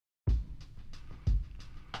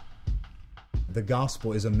the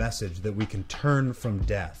gospel is a message that we can turn from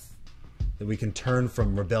death, that we can turn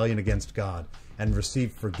from rebellion against God and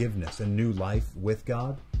receive forgiveness and new life with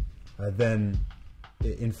God, then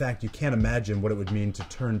in fact you can't imagine what it would mean to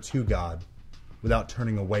turn to God without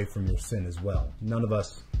turning away from your sin as well. None of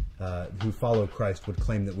us who follow Christ would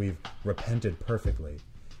claim that we've repented perfectly.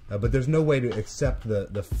 But there's no way to accept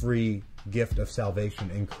the free gift of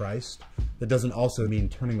salvation in Christ that doesn't also mean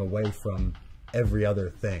turning away from every other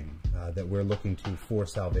thing that we're looking to for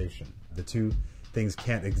salvation. The two things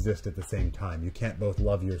can't exist at the same time. You can't both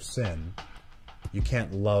love your sin, you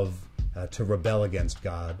can't love to rebel against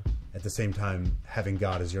God, at the same time having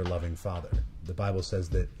God as your loving Father. The Bible says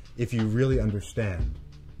that if you really understand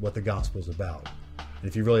what the gospel's about, and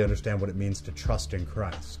if you really understand what it means to trust in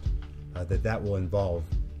Christ, that will involve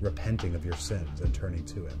repenting of your sins and turning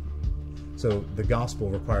to Him. So the gospel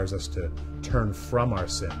requires us to turn from our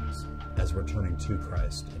sins as we're turning to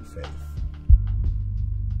Christ in faith.